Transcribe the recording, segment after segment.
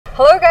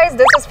Hello guys,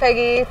 this is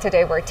Peggy.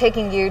 Today we're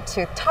taking you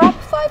to top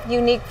 5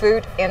 unique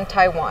food in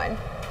Taiwan.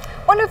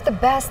 One of the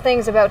best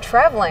things about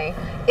traveling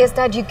is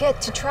that you get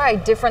to try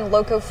different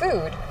local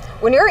food.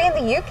 When you're in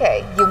the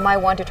UK, you might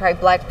want to try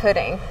black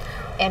pudding,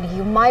 and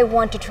you might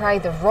want to try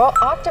the raw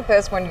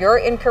octopus when you're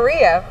in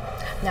Korea.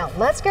 Now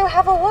let's go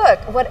have a look.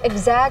 What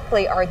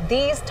exactly are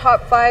these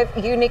top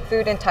 5 unique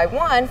food in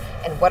Taiwan,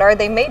 and what are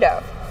they made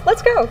of?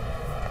 Let's go.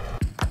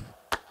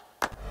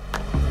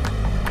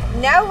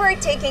 Now we're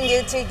taking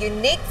you to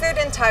unique food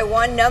in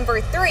Taiwan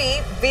number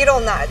 3, betel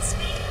nuts.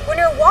 When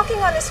you're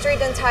walking on the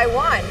street in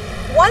Taiwan,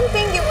 one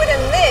thing you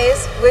wouldn't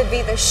miss would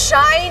be the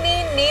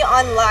shiny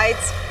neon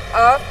lights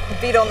of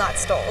betel nut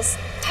stalls.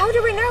 How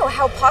do we know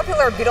how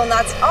popular betel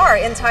nuts are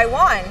in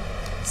Taiwan?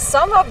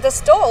 Some of the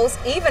stalls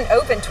even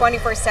open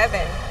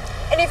 24/7.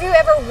 And if you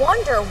ever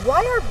wonder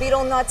why are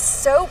betel nuts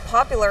so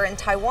popular in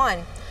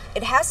Taiwan,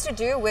 it has to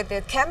do with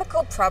the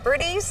chemical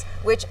properties,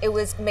 which it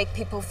would make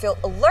people feel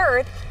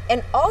alert,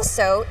 and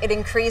also it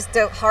increased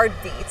the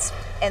heartbeats.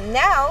 And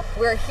now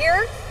we're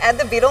here at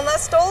the betel nut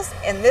stalls,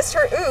 and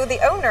Mr. Wu, the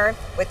owner,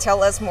 would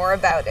tell us more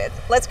about it.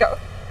 Let's go.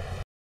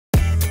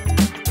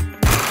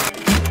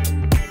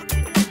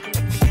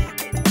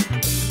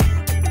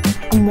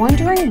 I'm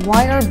wondering,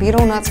 why are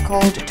betel nuts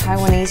called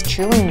Taiwanese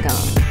chewing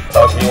gum?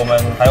 早期我们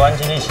台湾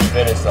经济起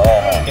飞的时候，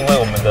因为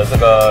我们的这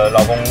个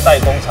劳工代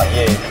工产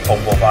业蓬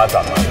勃发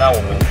展嘛，那我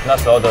们那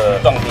时候的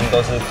壮丁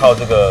都是靠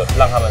这个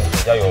让他们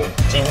比较有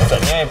精神，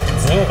因为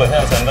植物本身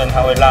的成分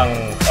它会让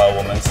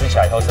我们吃起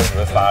来以后身体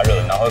会发热，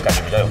然后会感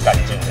觉比较有干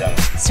劲这样。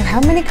So how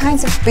many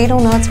kinds of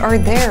betel nuts are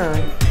there?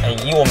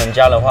 以我们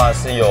家的话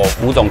是有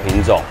5种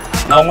品种，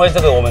那红灰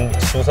这个我们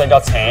俗称叫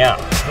橙啊，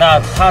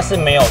那它是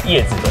没有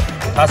叶子的，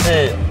它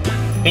是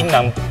槟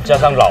榔加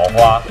上老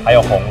花还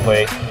有红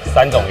灰。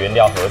3种原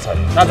料合成，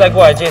那再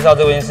过来介绍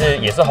这边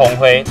也是红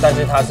灰，但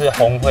是它是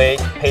红灰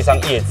配上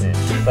叶子，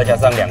再加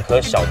上2颗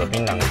小的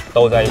槟榔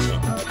斗在一起，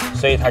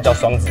所以它叫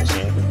双子星。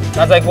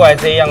那再过来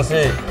这一样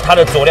是它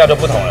的佐料就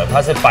不同了，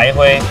它是白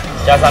灰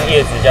加上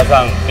叶子加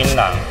上槟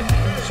榔，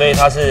所以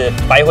它是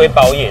白灰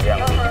包叶这样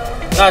子。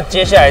那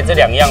接下来这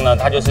2样呢，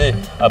它就是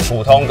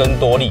普通跟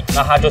多粒，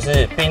那它就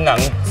是槟榔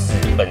籽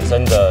本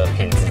身的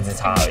品质之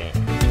差而已。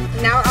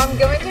Now I'm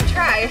going to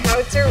try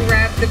how to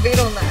wrap the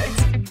betel nuts.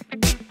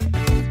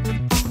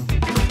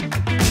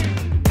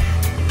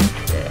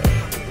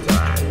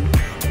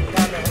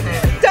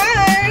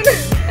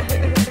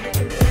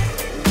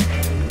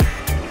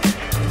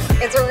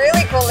 It's a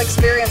really cool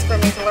experience for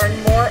me to learn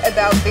more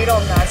about betel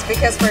nuts,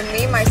 because for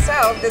me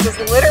myself, this is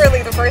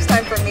literally the first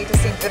time for me to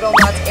see betel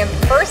nuts in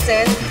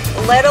person,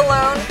 let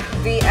alone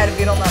be at a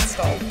betel nut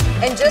stall.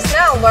 And just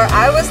now, where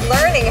I was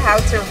learning how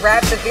to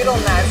wrap the betel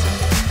nuts,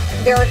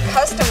 there are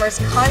customers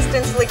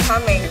constantly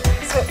coming.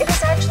 So it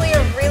is actually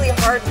a really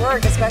hard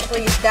work,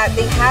 especially that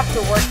they have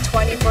to work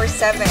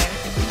 24/7.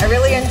 I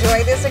really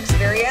enjoy this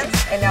experience,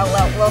 and now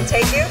we'll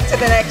take you to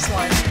the next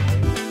one.